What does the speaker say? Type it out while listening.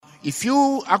If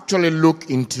you actually look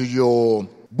into your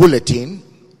bulletin,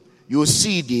 you'll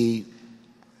see the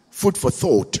food for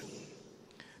thought.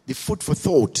 The food for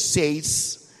thought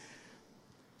says,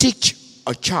 teach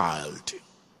a child,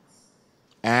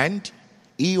 and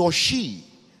he or she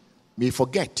may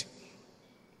forget.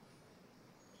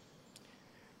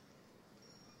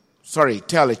 Tell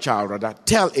a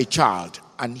child,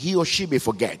 and he or she may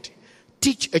forget.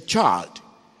 Teach a child,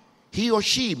 he or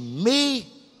she may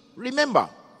remember.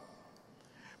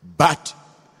 But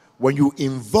when you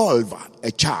involve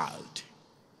a child,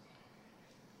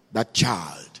 that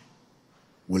child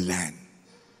will learn.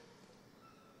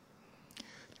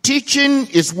 Teaching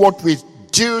is what we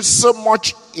do so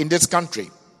much in this country.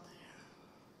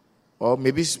 Or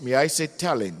maybe, may I say,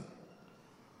 telling.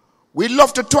 We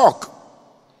love to talk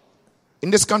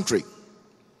in this country.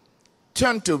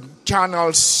 Turn to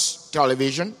channels,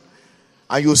 television,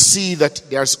 and you'll see that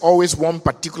there's always one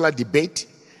particular debate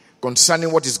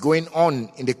concerning what is going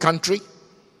on in the country.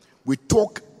 We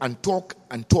talk and talk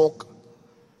and talk,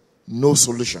 no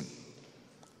solution.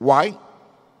 Why?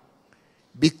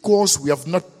 Because we have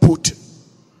not put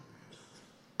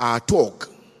our talk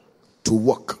to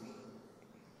work.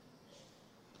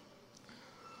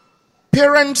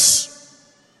 Parents,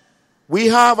 we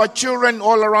have our children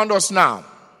all around us now.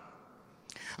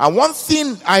 And one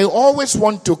thing I always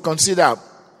want to consider,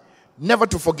 never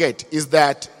to forget, is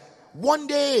that one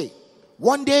day,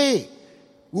 we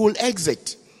will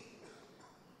exit.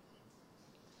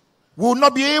 We will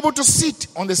not be able to sit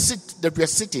on the seat that we are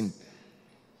sitting.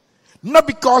 Not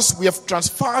because we have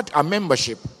transferred our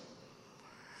membership,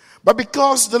 but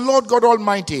because the Lord God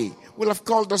Almighty will have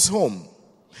called us home.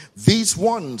 These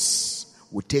ones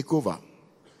will take over.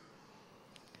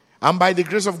 And by the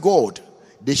grace of God,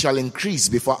 they shall increase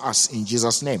before us in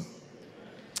Jesus' name.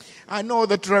 I know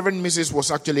that Reverend Mrs.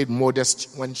 was actually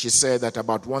modest when she said that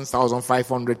about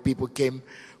 1,500 people came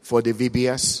for the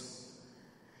VBS.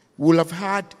 We'll have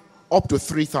had up to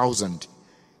 3,000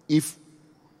 if,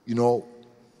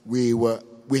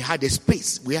 we had a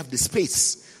space. We have the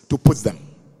space to put them.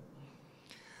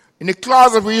 In a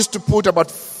class that we used to put about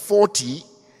 40,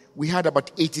 we had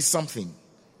about 80-something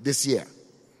this year.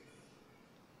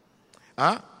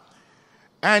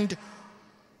 And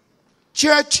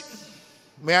church,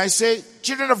 may I say,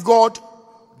 children of God,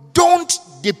 don't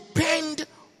depend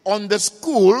on the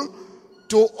school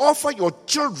to offer your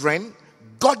children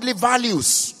godly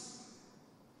values.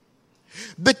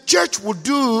 The church will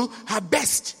do her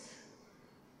best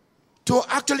to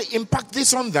actually impact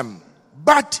this on them.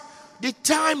 But the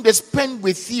time they spend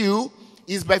with you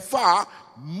is by far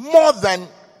more than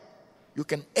you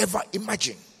can ever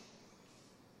imagine.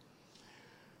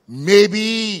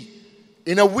 Maybe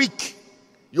in a week,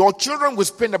 your children will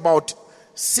spend about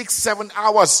 6-7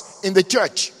 hours in the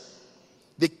church.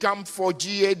 They come for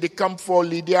GA, they come for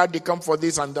Lydia, they come for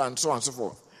this and that, and so on and so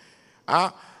forth.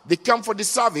 They come for the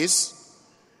service,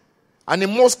 and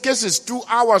in most cases, 2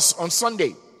 hours on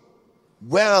Sunday.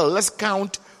 Well, let's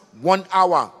count 1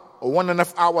 hour or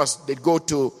 1.5 hours they go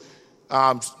to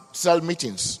cell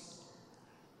meetings.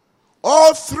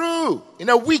 All through in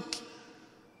a week.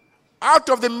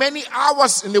 Out of the many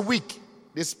hours in the week,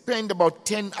 they spend about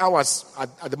 10 hours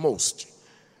at the most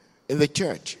in the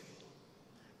church.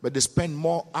 But they spend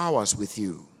more hours with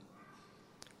you.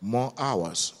 More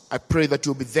hours. I pray that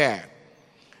you'll be there.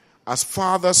 As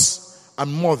fathers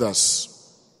and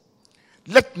mothers,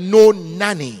 let no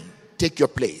nanny take your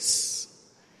place.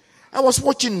 I was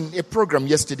watching a program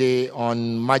yesterday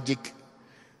on Magic.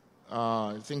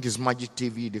 I think it's Magic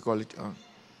TV, they call it.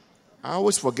 I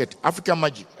always forget. African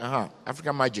Magic.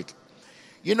 African Magic.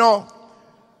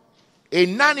 A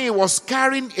nanny was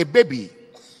carrying a baby.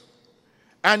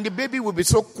 And the baby will be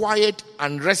so quiet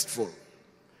and restful.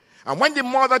 And when the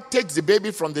mother takes the baby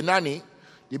from the nanny,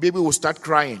 the baby will start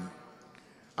crying.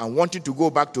 And wanting to go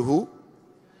back to who?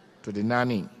 To the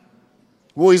nanny.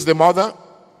 Who is the mother?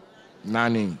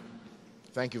 Nanny.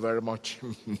 Thank you very much.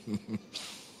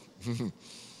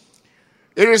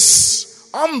 It is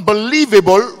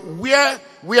unbelievable where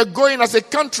we are going as a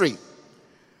country.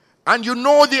 And you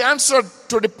know the answer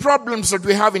to the problems that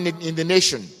we have in the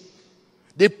nation.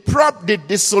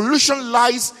 The solution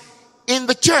lies in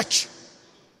the church.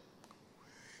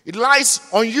 It lies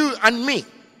on you and me.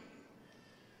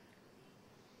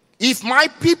 If my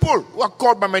people who are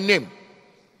called by my name,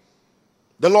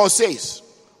 the Lord says,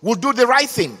 will do the right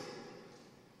thing,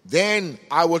 then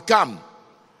I will come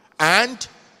and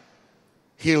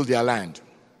heal their land.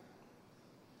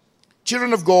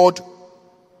 Children of God,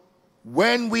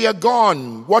 when we are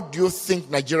gone, what do you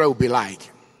think Nigeria will be like?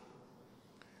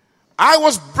 I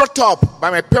was brought up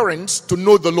by my parents to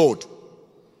know the Lord.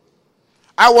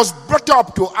 I was brought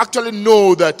up to actually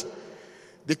know that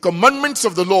the commandments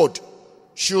of the Lord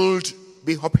should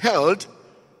be upheld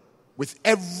with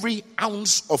every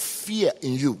ounce of fear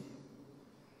in you.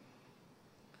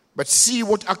 But see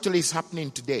what actually is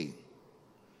happening today.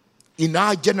 In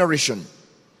our generation,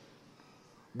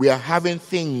 we are having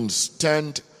things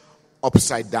turned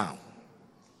upside down.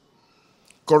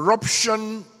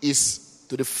 Corruption is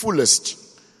to the fullest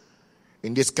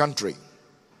in this country.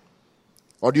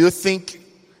 Or do you think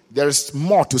there is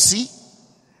more to see?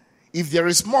 If there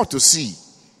is more to see,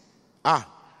 I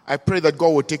pray that God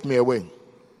will take me away.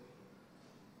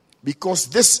 Because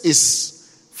this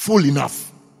is full enough.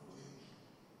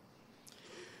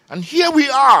 And here we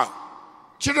are,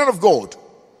 children of God.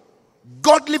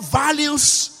 Godly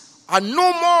values are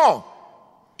no more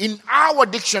in our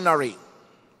dictionary.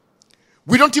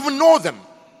 We don't even know them.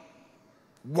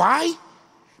 Why?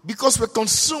 Because we're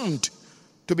consumed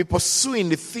to be pursuing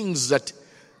the things that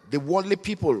the worldly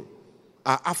people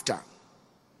are after.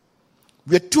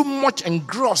 We're too much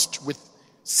engrossed with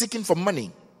seeking for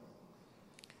money.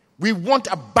 We want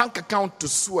a bank account to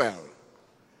swell,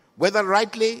 whether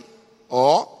rightly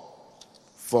or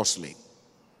falsely.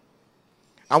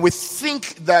 And we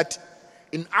think that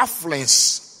in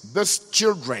affluence, these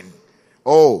children,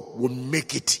 will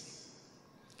make it.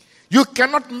 You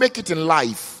cannot make it in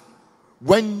life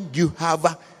when you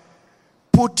have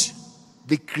put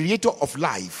the creator of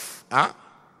life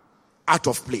out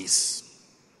of place.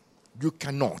 You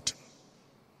cannot.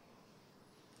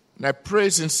 And I pray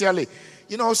sincerely.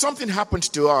 Something happened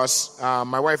to us,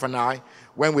 my wife and I,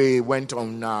 when we went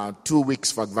on 2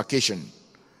 weeks for vacation.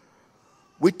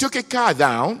 We took a car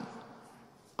down.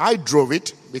 I drove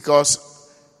it because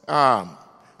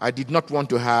I did not want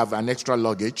to have an extra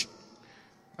luggage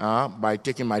by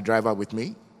taking my driver with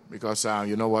me. Because,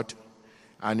 you know what?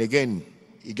 And again,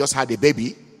 he just had a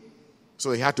baby.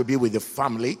 So he had to be with the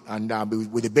family and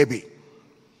with the baby.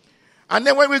 And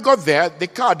then when we got there, the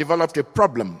car developed a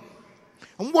problem.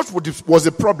 And what was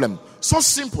the problem? So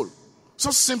simple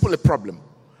a problem.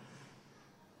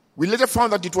 We later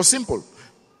found that it was simple.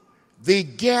 The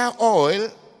gear oil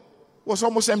was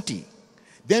almost empty.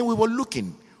 Then we were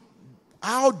looking,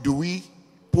 how do we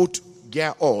put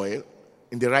gear oil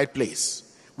in the right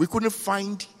place? We couldn't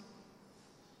find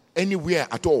anywhere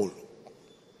at all.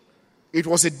 It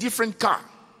was a different car.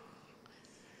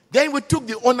 Then we took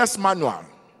the owner's manual,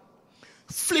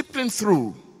 flipping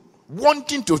through,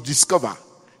 wanting to discover.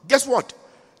 Guess what?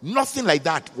 Nothing like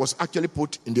that was actually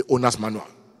put in the owner's manual.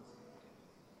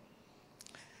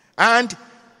 And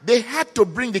they had to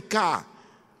bring the car.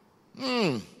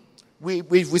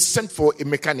 We sent for a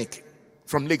mechanic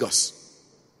from Lagos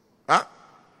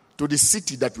to the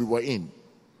city that we were in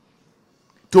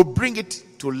to bring it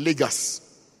to Lagos.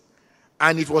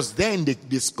 And it was then they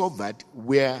discovered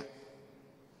where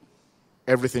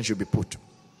everything should be put.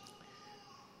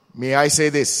 May I say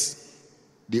this?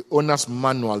 The owner's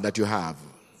manual that you have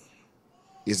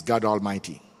is God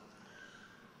Almighty.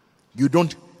 You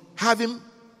don't have him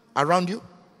around you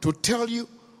to tell you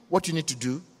what you need to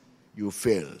do, you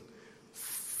fail.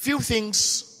 Few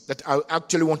things that I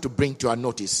actually want to bring to our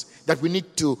notice that we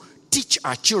need to teach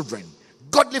our children.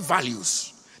 Godly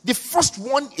values. The first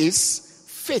one is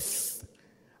faith.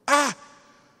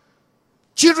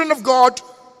 Children of God,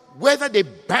 whether they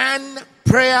ban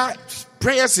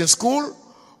prayers in school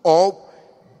or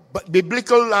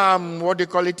biblical,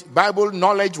 Bible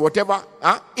knowledge, whatever,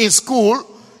 in school,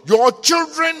 your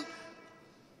children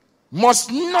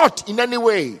must not in any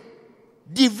way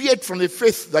deviate from the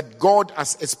faith that God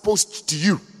has exposed to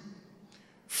you.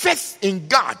 Faith in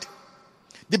God.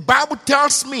 The Bible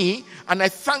tells me, and I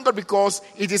thank God because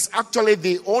it is actually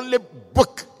the only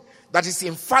book that is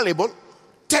infallible,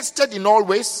 tested in all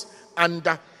ways, and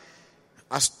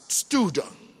has stood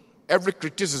every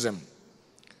criticism.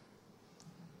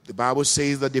 The Bible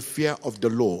says that the fear of the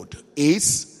Lord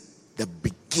is the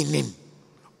beginning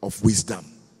of wisdom.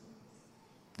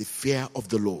 The fear of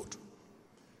the Lord.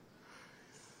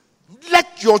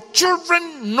 Let your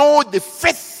children know the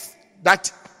faith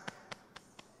that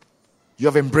you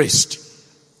have embraced.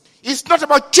 It's not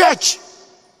about church.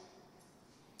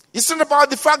 It's not about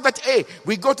the fact that,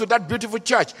 we go to that beautiful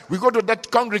church. We go to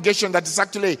that congregation that is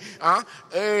actually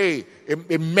a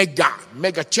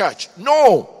mega church.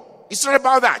 No, it's not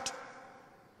about that.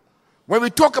 When we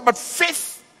talk about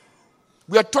faith,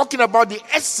 we are talking about the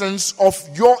essence of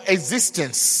your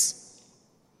existence.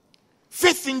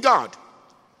 Faith in God.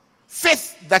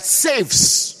 Faith that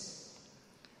saves.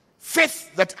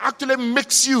 Faith that actually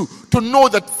makes you to know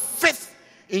that faith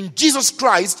in Jesus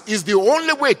Christ is the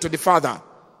only way to the Father.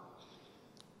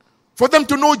 For them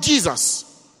to know Jesus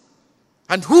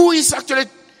And who is actually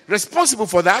responsible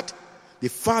for that? The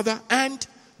father and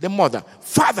the mother.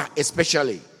 Father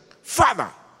especially. Father.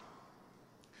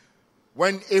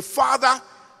 When a father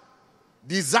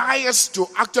desires to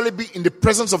actually be in the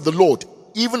presence of the Lord,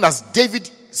 even as David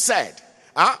said,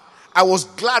 I was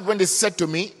glad when they said to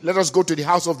me, let us go to the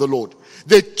house of the Lord.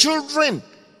 The children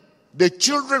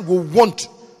will want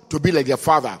to be like their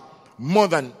father more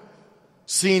than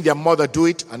seeing their mother do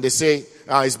it, and they say,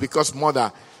 it's because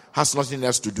mother has nothing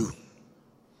else to do.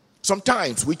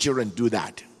 Sometimes we children do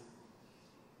that.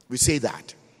 We say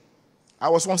that. I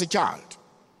was once a child.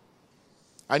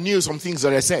 I knew some things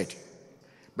that I said.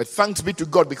 But thanks be to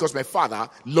God, because my father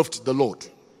loved the Lord.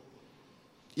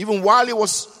 Even while he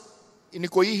was in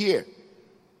Ikoyi here,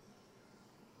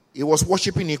 he was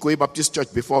worshiping Ikoyi Baptist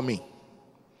Church before me.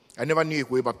 I never knew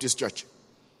Ikoyi Baptist Church.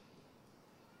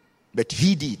 But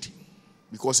he did,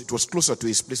 because it was closer to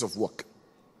his place of work.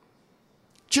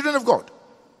 Children of God,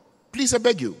 please, I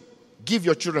beg you, give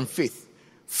your children faith.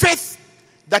 Faith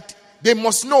that they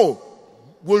must know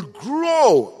will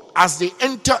grow as they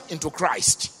enter into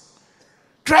Christ.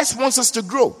 Christ wants us to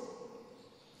grow.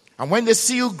 And when they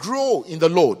see you grow in the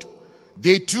Lord,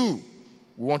 they too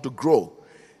want to grow.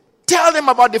 Tell them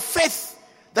about the faith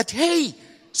that, hey,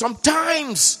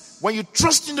 sometimes when you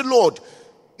trust in the Lord,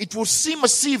 it will seem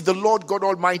as if the Lord God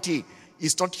Almighty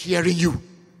is not hearing you.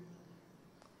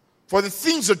 For the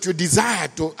things that you desire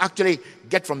to actually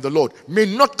get from the Lord may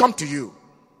not come to you.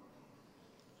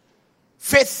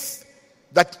 Faith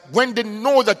that when they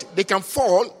know that they can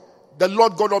fall, the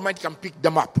Lord God Almighty can pick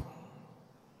them up.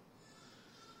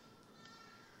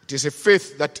 It is a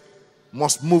faith that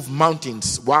must move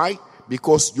mountains. Why?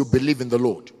 Because you believe in the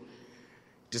Lord.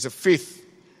 It is a faith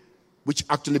which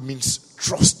actually means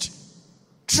trust.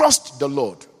 Trust the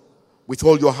Lord with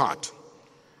all your heart.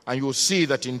 And you will see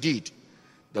that indeed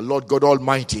the Lord God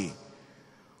Almighty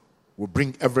will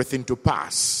bring everything to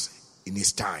pass in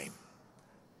His time.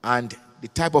 And the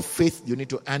type of faith you need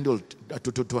to handle,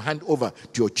 to hand over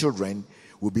to your children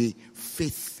will be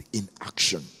faith in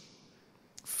action.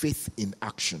 Faith in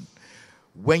action.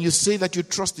 When you say that you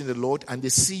trust in the Lord and they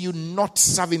see you not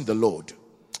serving the Lord,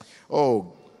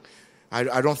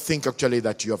 I don't think actually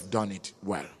that you have done it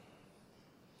well.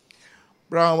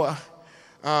 Brother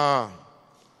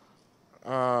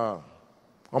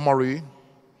Omari,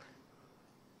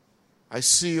 I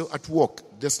see you at work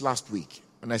this last week,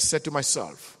 and I said to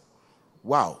myself,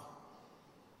 wow,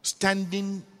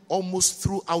 standing almost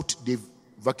throughout the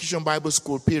Vacation Bible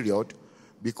School period,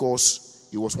 because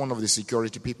he was one of the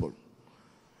security people.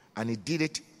 And he did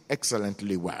it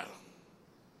excellently well.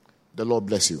 The Lord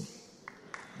bless you.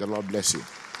 The Lord bless you.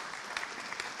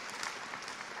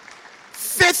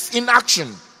 Faith in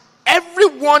action.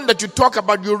 Everyone that you talk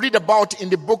about, you read about in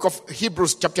the book of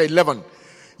Hebrews chapter 11,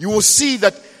 you will see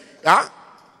that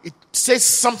it says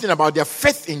something about their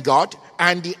faith in God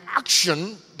and the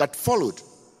action that followed.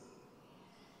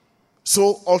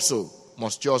 So also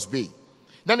must yours be.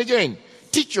 Then again,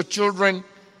 teach your children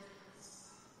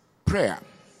prayer.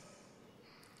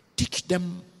 Teach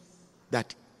them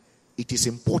that it is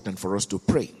important for us to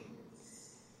pray.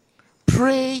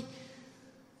 Pray.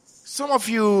 Some of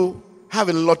you have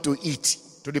a lot to eat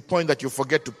to the point that you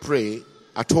forget to pray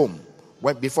at home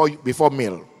before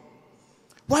meal.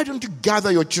 Why don't you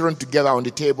gather your children together on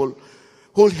the table,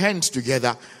 hold hands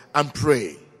together and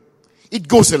pray? It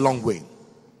goes a long way.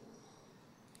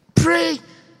 Pray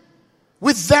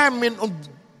with them in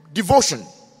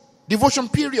devotion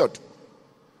period.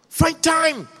 Find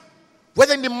time,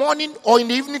 whether in the morning or in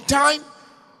the evening time,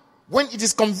 when it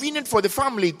is convenient for the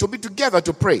family to be together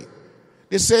to pray.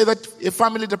 They say that a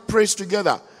family that prays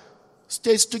together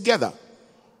stays together.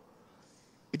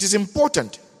 It is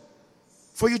important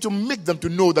for you to make them to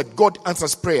know that God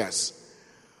answers prayers.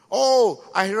 Oh,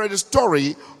 I heard a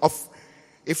story of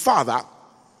a father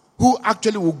who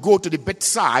actually will go to the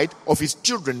bedside of his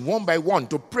children one by one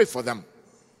to pray for them.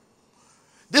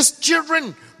 These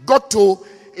children got to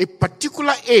a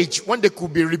particular age when they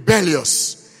could be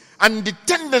rebellious, and the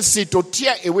tendency to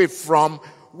tear away from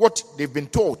what they've been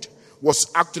taught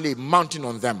was actually mounting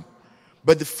on them.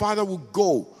 But the father would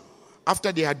go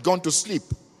after they had gone to sleep.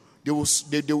 They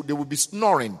would be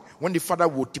snoring when the father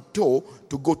would tiptoe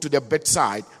to go to their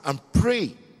bedside and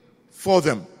pray for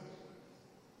them,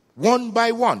 one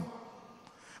by one.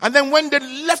 And then when they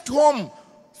left home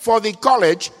for the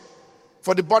college,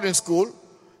 for the boarding school,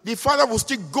 the father would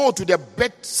still go to their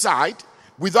bedside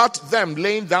without them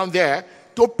laying down there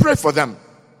to pray for them.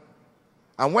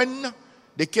 And when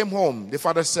they came home, the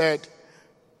father said,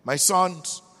 my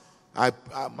sons,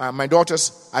 my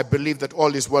daughters, I believe that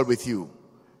all is well with you.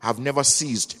 I have never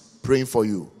ceased praying for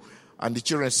you. And the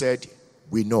children said,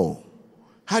 we know.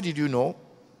 How did you know?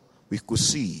 We could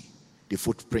see the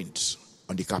footprints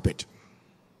on the carpet.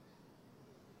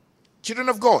 Children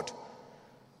of God,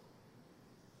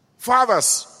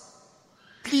 fathers,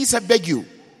 please, I beg you,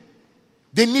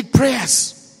 they need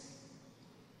prayers.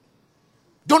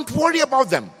 Don't worry about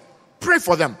them. Pray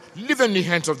for them. Leave them in the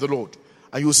hands of the Lord.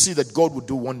 And you'll see that God will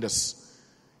do wonders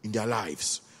in their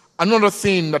lives. Another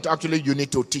thing that actually you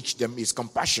need to teach them is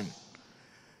compassion.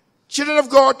 Children of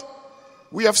God,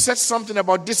 we have said something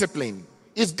about discipline.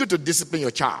 It's good to discipline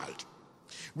your child.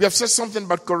 We have said something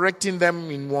about correcting them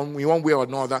in one way or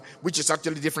another, which is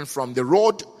actually different from the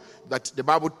road that the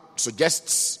Bible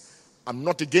suggests. I'm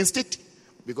not against it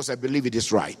because I believe it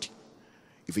is right.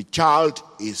 If a child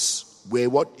is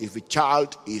wayward, if a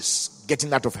child is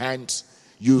getting out of hand,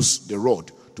 use the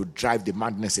road to drive the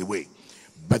madness away.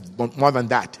 But more than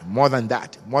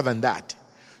that,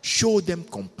 show them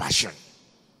compassion.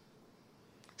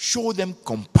 Show them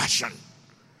compassion.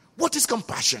 What is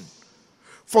compassion?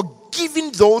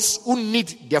 Forgiving those who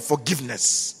need their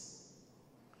forgiveness.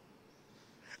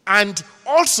 And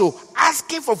also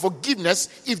asking for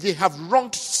forgiveness if they have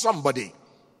wronged somebody.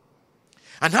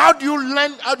 And how do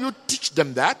you teach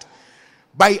them that?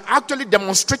 By actually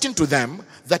demonstrating to them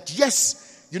that,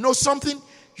 yes, you know something?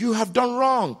 You have done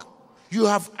wrong. You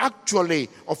have actually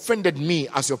offended me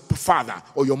as your father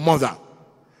or your mother.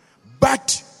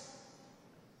 But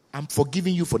I'm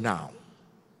forgiving you for now.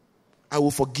 I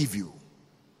will forgive you.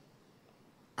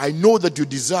 I know that you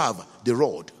deserve the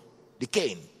rod, the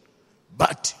cane,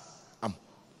 but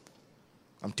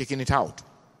I'm taking it out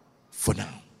for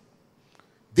now.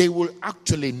 They will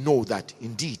actually know that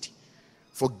indeed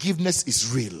forgiveness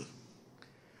is real.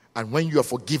 And when you are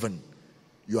forgiven,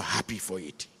 you are happy for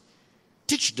it.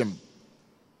 Teach them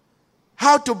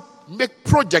how to make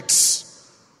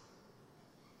projects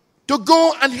to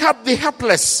go and help the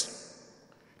helpless.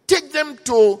 Take them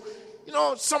to,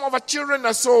 some of our children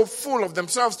are so full of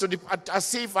themselves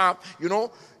as if,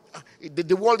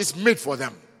 the world is made for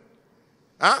them.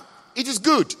 It is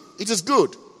good. It is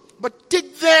good. But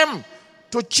take them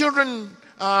to children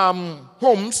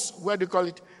homes, where do you call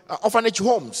it? Orphanage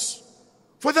homes,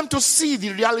 for them to see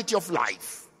the reality of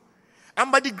life.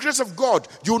 And by the grace of God,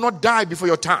 you will not die before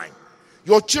your time.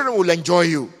 Your children will enjoy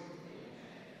you.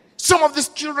 Some of these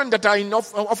children that are in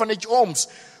orphanage homes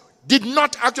did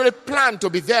not actually plan to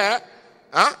be there,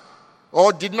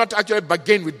 or did not actually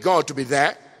bargain with God to be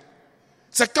there.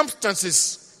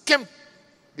 Circumstances came,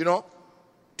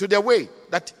 to their way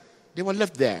that they were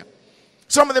left there.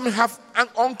 Some of them have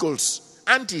uncles,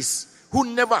 aunties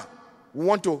who never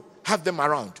want to have them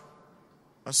around.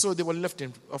 And so they were left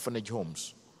in orphanage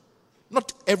homes.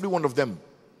 Not every one of them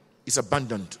is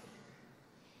abandoned.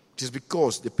 It is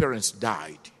because the parents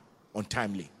died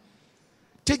untimely.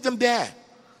 Take them there.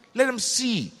 Let them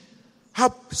see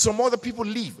how some other people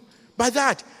live. By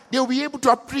that, they will be able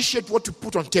to appreciate what you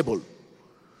put on table.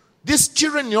 These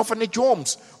children in orphanage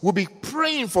homes will be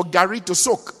praying for Gary to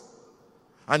soak.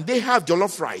 And they have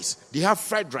jollof rice, they have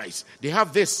fried rice, they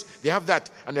have this, they have that.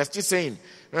 And they're still saying,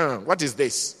 what is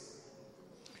this?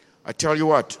 I tell you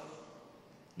what,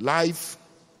 life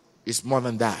is more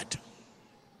than that.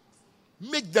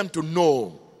 Make them to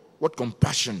know what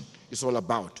compassion is all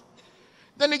about.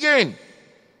 Then again,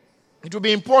 it will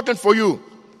be important for you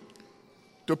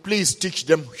to please teach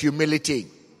them humility.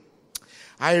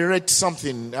 I read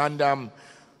something, and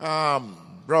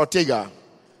Brother Tega,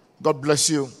 God bless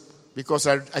you, because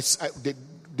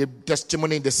the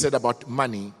testimony they said about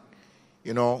money,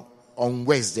 on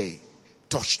Wednesday,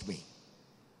 touched me.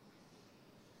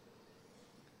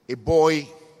 A boy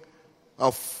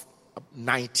of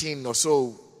 19 or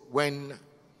so, when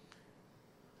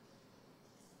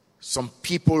some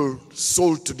people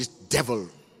sold to the devil,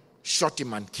 shot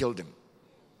him and killed him.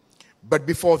 But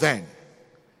before then,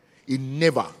 he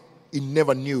never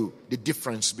knew the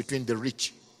difference between the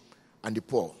rich and the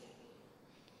poor.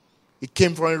 He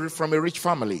came from a rich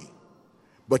family,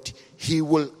 but he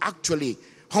will actually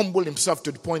humble himself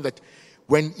to the point that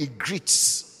when he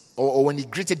greets or when he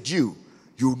greeted you,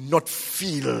 you will not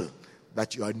feel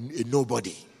that you are a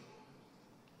nobody.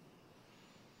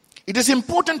 It is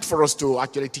important for us to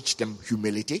actually teach them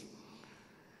humility.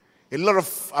 A lot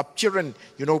of children,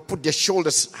 put their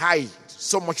shoulders high,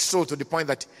 so much so to the point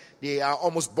that they are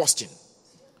almost busting.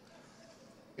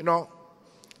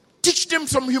 Teach them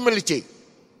some humility.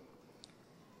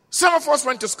 Some of us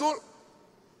went to school.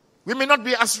 We may not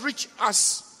be as rich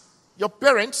as your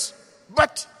parents,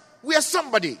 but we are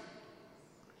somebody.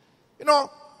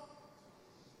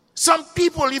 Some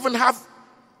people even have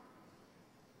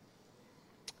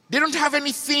They don't have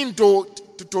anything to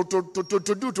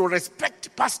do to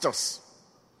respect pastors.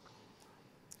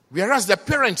 Whereas the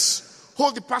parents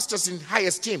hold the pastors in high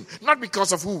esteem, not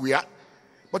because of who we are,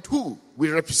 but who we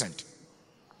represent.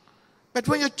 But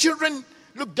when your children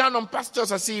look down on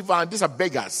pastors as if these are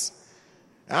beggars,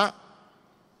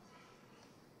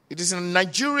 it is in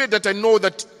Nigeria that I know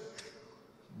that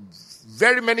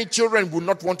very many children would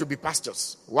not want to be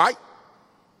pastors. Why?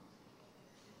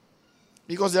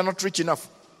 Because they are not rich enough.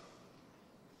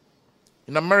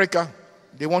 In America,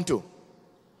 they want to.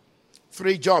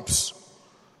 3 jobs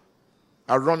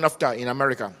are run after in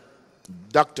America: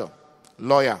 doctor,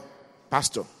 lawyer,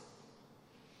 pastor.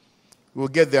 We'll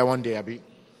get there one day, Abby.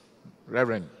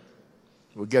 Reverend,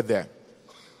 we'll get there.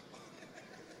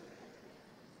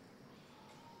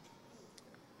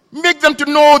 Make them to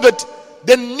know that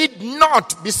they need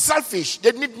not be selfish.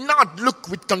 They need not look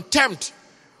with contempt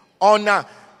on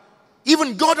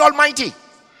even God Almighty.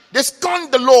 They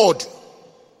scorn the Lord.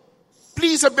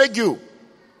 Please, I beg you.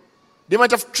 They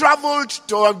might have traveled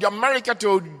to America,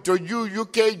 to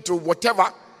UK, to whatever.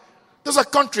 Those are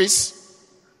countries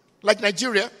like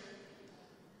Nigeria.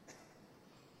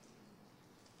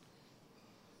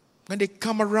 When they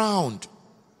come around,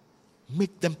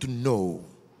 make them to know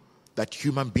that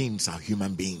human beings are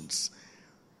human beings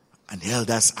and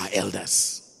elders are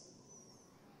elders.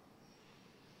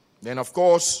 Then, of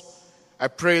course, I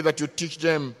pray that you teach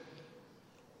them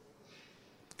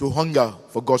to hunger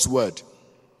for God's word,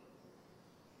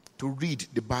 to read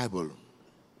the Bible.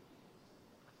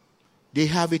 They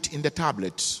have it in the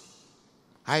tablets,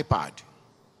 iPad,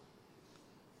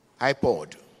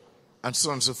 iPod, and so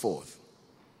on and so forth.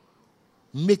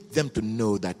 Make them to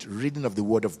know that reading of the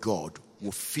word of God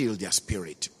will fill their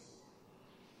spirit.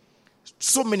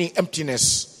 So many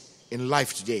emptiness in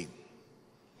life today.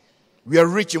 We are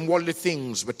rich in worldly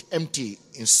things, but empty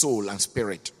in soul and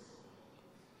spirit.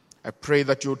 I pray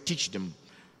that you'll teach them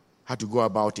how to go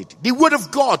about it. The word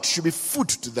of God should be food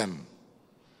to them.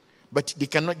 But it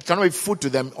cannot be food to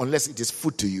them unless it is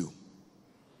food to you.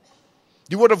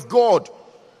 The word of God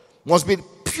must be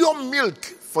pure milk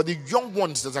for the young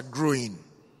ones that are growing,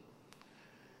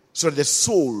 so that their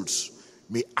souls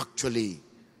may actually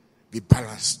be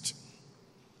balanced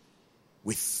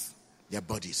with their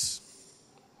bodies.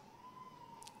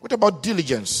 What about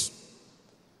diligence?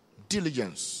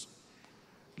 Diligence.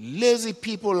 Lazy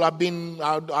people are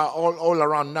all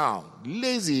around now.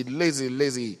 Lazy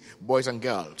boys and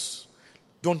girls.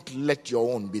 Don't let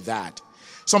your own be that.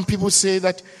 Some people say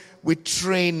that we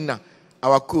train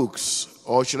our cooks,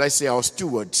 or should I say our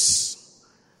stewards,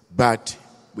 but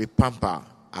we pamper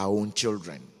our own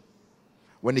children.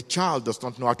 When a child does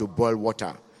not know how to boil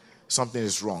water, something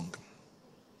is wrong.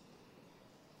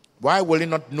 Why will he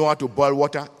not know how to boil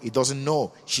water? He doesn't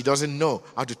know. She doesn't know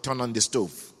how to turn on the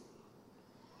stove.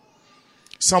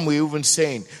 Some were even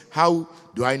saying, how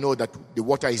do I know that the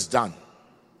water is done?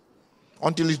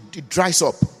 Until it dries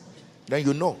up. Then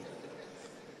you know.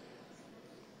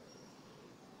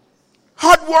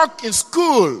 Hard work in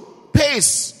school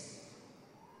pays.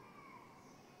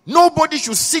 Nobody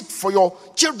should sit for your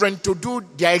children to do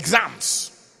their exams.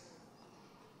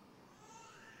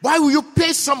 Why will you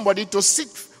pay somebody to sit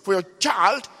for your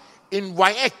child in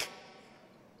WAEC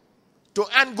to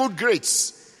earn good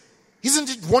grades? Isn't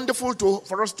it wonderful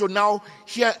for us to now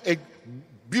hear a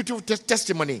beautiful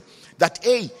testimony that,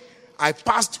 hey, I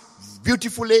passed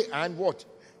beautifully and what?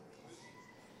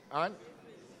 And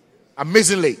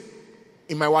amazingly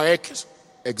in my WAEC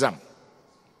exam.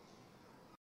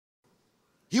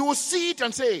 He will see it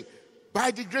and say,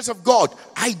 by the grace of God,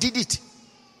 I did it.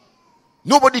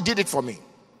 Nobody did it for me.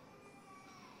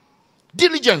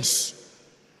 Diligence.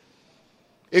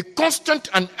 A constant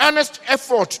and earnest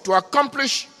effort to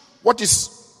accomplish what is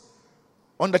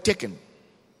undertaken.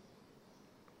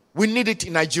 We need it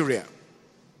in Nigeria.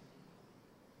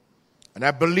 And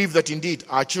I believe that indeed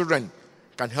our children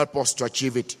can help us to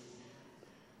achieve it.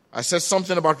 I said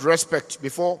something about respect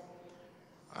before.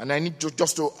 And I need to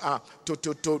just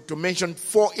to mention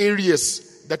 4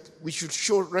 areas that we should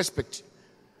show respect.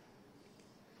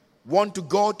 1 to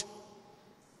God,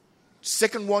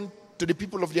 2nd one to the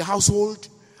people of the household,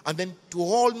 and then to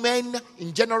all men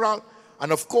in general,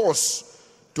 and of course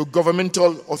to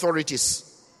governmental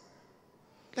authorities.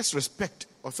 Let's respect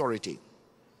authority.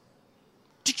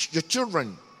 Teach your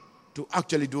children to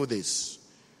actually do this.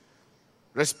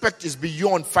 Respect is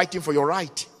beyond fighting for your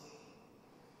right.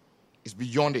 It's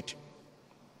beyond it.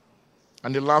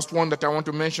 And the last one that I want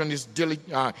to mention is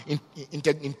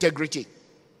integrity.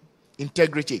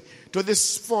 Integrity. To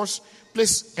this first,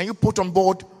 please, can you put on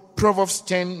board Proverbs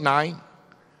 10:9?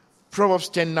 Proverbs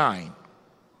 10:9.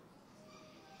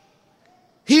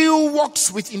 He who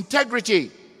walks with integrity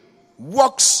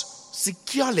walks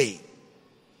securely.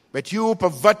 But he who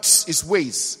perverts his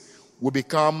ways will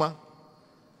become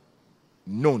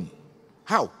known.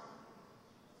 How?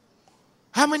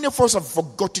 How many of us have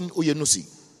forgotten Oyenusi?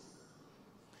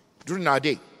 During our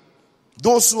day,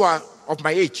 those who are of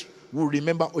my age will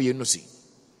remember Oyenusi.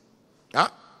 Huh?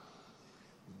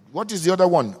 What is the other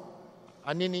one?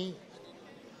 Anini?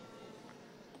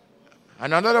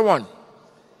 And another one?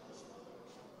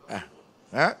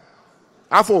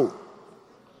 Afo.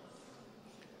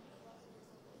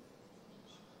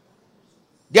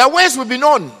 Their ways will be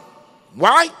known.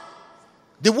 Why?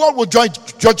 The world will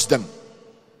judge them.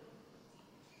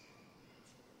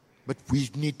 But we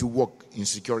need to walk in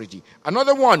security.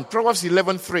 Another one, Proverbs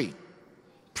 11:3.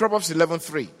 Proverbs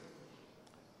 11:3.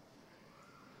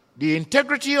 The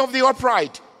integrity of the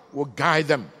upright will guide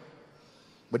them,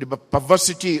 but the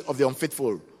perversity of the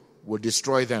unfaithful will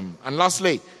destroy them. And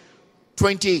lastly,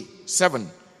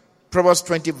 27. Proverbs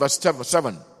 20 verse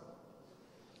 7.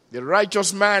 The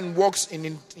righteous man walks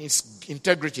in his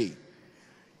integrity.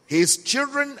 His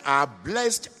children are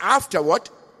blessed afterward.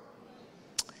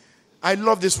 I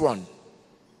love this one.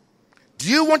 Do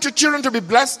you want your children to be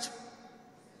blessed?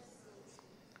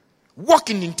 Walk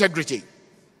in integrity.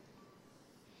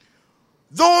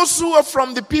 Those who are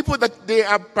from the people that they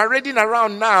are parading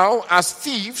around now as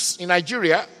thieves in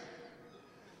Nigeria,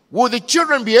 will the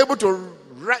children be able to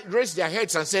raise their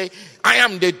heads and say, I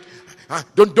am the,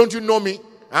 don't you know me?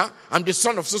 I'm the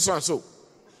son of so and so. You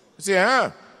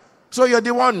say, so you're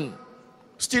the one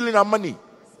stealing our money.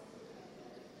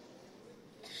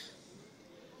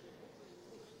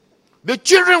 The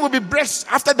children will be blessed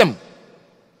after them.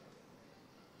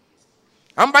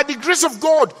 And by the grace of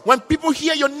God, when people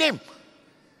hear your name,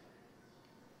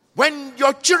 when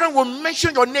your children will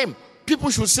mention your name, people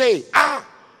should say,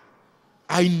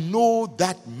 I know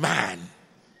that man.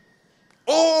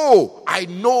 Oh, I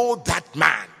know that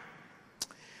man.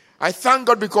 I thank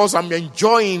God because I'm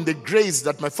enjoying the grace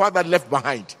that my father left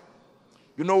behind.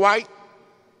 You know why?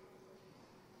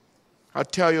 I'll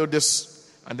tell you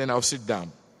this and then I'll sit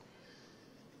down.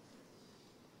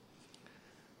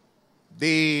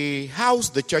 The house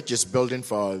the church is building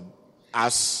for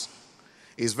us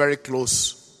is very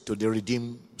close to the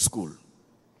Redeemed School.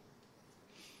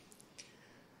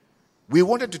 We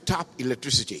wanted to tap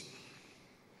electricity.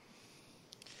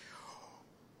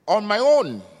 On my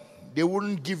own, they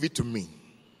wouldn't give it to me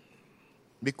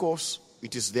because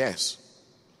it is theirs.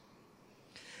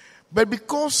 But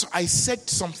because I said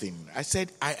something, I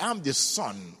said, I am the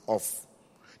son of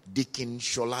Deacon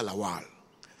Shola Lawal.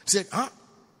 He said,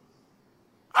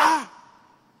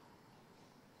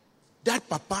 that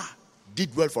papa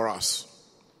did well for us.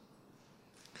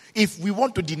 If we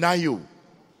want to deny you,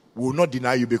 we will not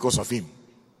deny you because of him.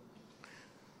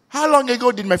 How long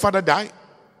ago did my father die?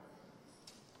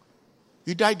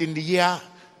 He died in the year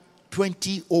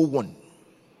 2001.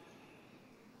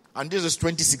 And this is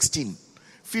 2016.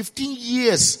 15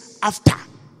 years after.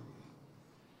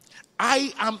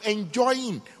 I am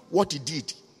enjoying what he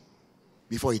did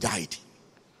before he died.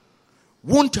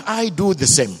 Won't I do the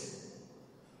same?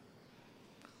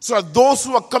 So that those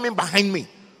who are coming behind me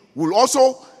will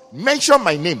also mention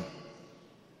my name.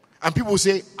 And people will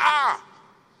say,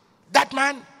 that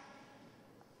man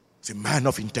is a man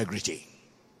of integrity.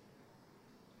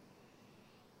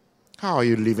 How are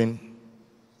you living?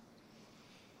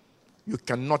 You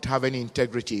cannot have any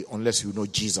integrity unless you know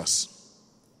Jesus.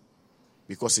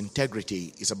 Because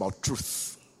integrity is about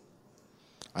truth.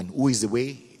 And who is the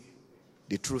way,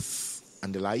 the truth,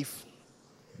 and the life?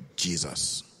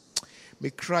 Jesus.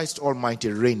 May Christ Almighty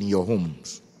reign in your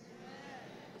homes.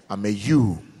 And may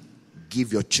you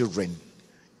give your children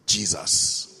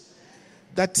Jesus.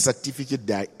 That certificate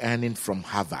they are earning from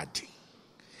Harvard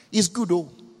is good, though.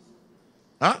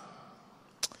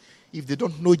 If they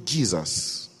don't know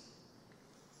Jesus,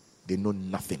 they know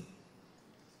nothing.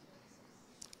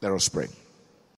 Let us pray.